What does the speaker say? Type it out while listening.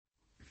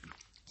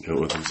Я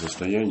в этом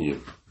состоянии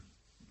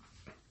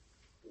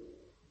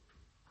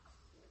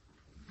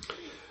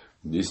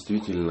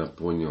действительно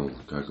понял,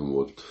 как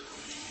вот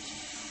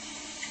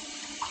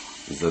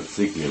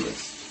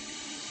зацикленность.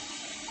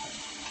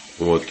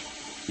 Вот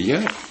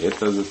я —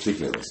 это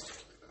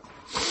зацикленность.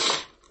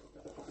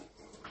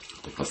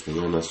 Это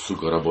постоянно,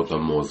 сука, работа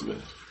мозга.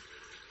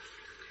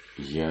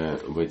 Я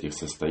в этих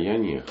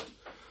состояниях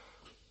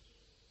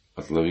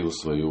отловил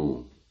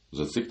свою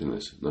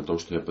зацикленность на том,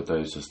 что я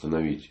пытаюсь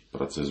остановить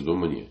процесс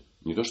думания.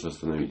 Не то, что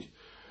остановить.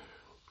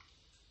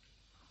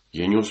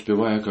 Я не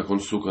успеваю, как он,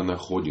 сука,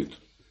 находит,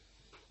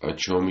 о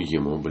чем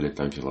ему, блядь,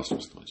 там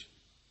философствовать.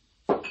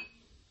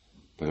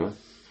 Понял?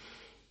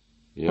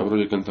 Я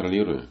вроде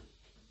контролирую.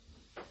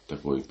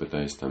 Такой,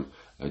 пытаюсь там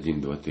 1,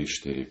 2, 3,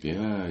 4,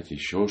 5,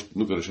 еще что-то.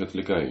 Ну, короче,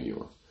 отвлекаю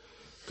его.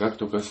 Как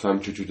только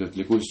сам чуть-чуть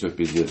отвлекусь, все,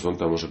 пиздец. Он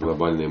там уже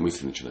глобальные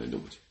мысли начинает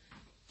думать.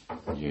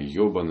 Я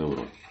ебаный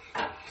урод.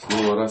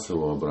 Снова раз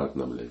его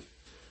обратно, блядь.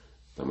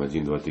 Там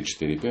 1, 2, 3,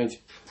 4,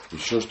 5.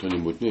 Еще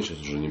что-нибудь. Ну, я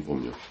сейчас уже не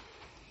помню.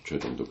 Что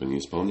я там только не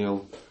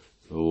исполнял.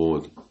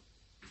 Вот.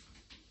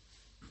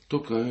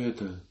 Только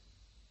это.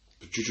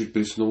 Чуть-чуть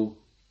приснул.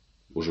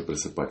 Уже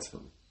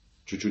просыпаться.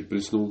 Чуть-чуть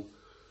приснул.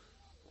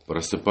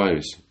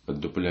 Просыпаюсь.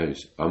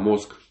 Отдупляюсь. А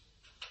мозг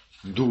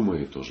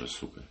думает уже,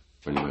 сука.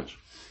 Понимаешь?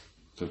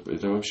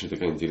 Это вообще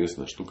такая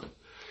интересная штука.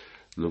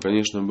 Ну,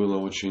 конечно, было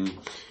очень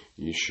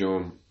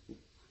еще...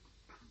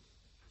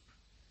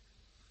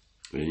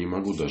 Я не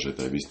могу даже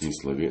это объяснить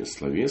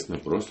словесно,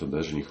 просто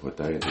даже не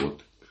хватает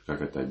вот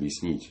как это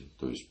объяснить.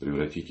 То есть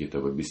превратить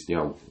это в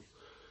объяснялку.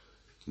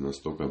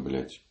 Настолько,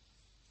 блядь,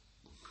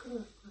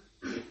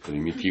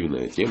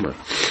 примитивная тема.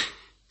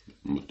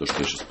 Вот то, что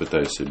я сейчас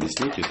пытаюсь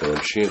объяснить, это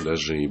вообще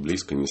даже и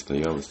близко не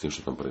стояло с тем,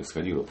 что там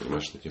происходило.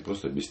 Понимаешь, что я тебе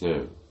просто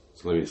объясняю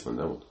словесно,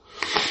 да, вот.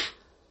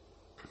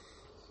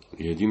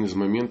 И один из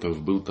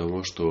моментов был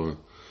того, что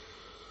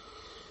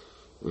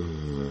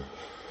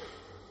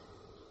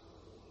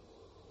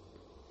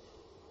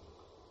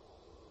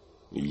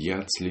я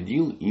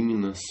отследил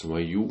именно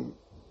свою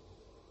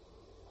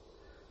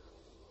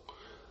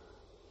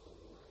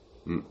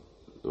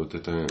вот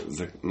это,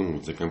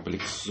 ну,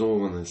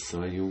 закомплексованность,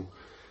 свою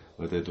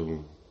вот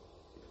эту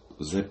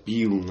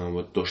запил на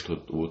вот то,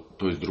 что вот,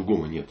 то есть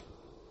другого нет.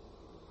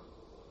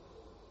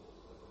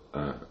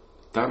 А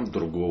там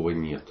другого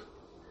нет.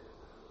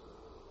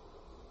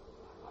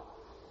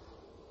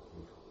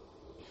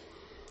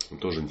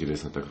 Тоже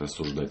интересно так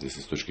рассуждать,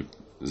 если с точки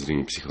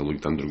зрения психологии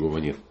там другого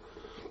нет.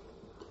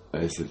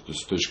 А если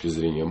с точки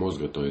зрения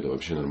мозга, то это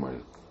вообще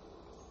нормально.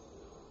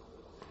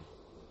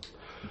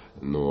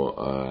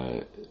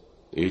 Но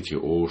эти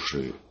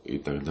уши и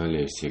так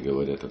далее все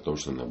говорят о том,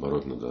 что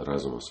наоборот надо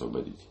разум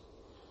освободить.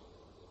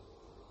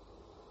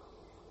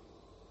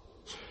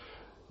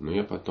 Но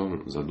я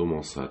потом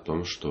задумался о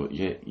том, что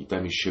и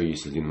там еще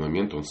есть один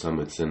момент, он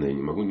самый ценный, я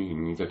не могу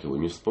никак его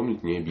не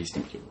вспомнить, не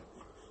объяснить его.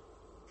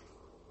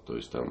 То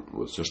есть там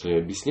вот все, что я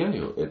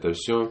объясняю, это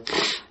все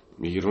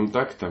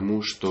ерунда к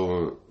тому,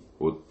 что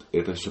вот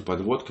это все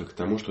подводка к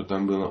тому, что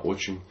там было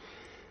очень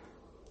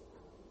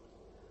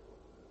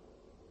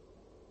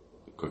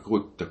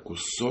какой-то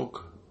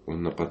кусок,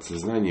 он на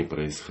подсознании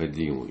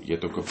происходил. Я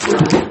только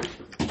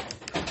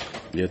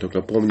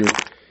помню,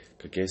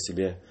 как я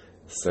себе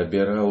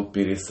собирал,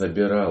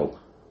 пересобирал.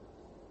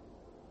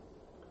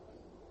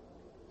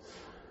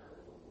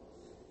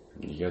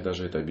 Я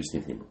даже это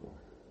объяснить не могу.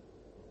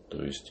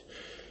 То есть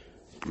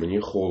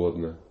мне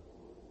холодно,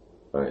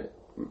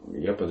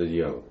 я под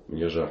одеялом,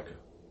 мне жарко.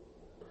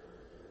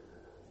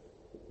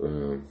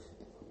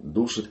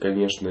 Душит,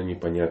 конечно,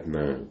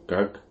 непонятно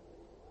как.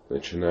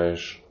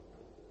 Начинаешь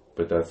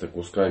пытаться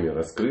кусками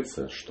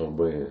раскрыться,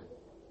 чтобы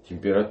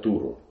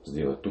температуру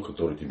сделать, ту,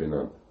 которую тебе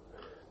надо.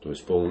 То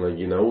есть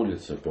полноги на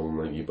улице,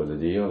 полноги под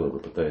одеялом,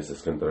 и пытаешься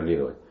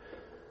сконтролировать.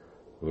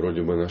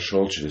 Вроде бы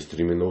нашел через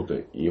 3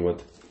 минуты. И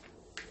вот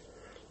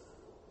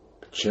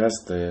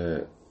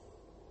часто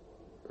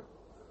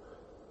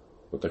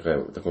вот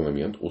такой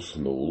момент,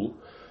 уснул,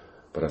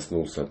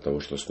 проснулся от того,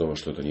 что снова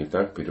что-то не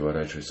так,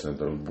 переворачиваешься на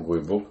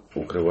другой бок,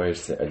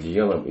 укрываешься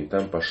одеялом, и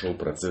там пошел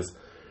процесс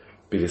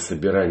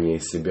пересобирания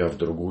себя в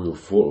другую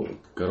форму.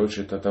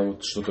 Короче, это там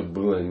вот что-то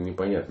было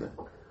непонятно.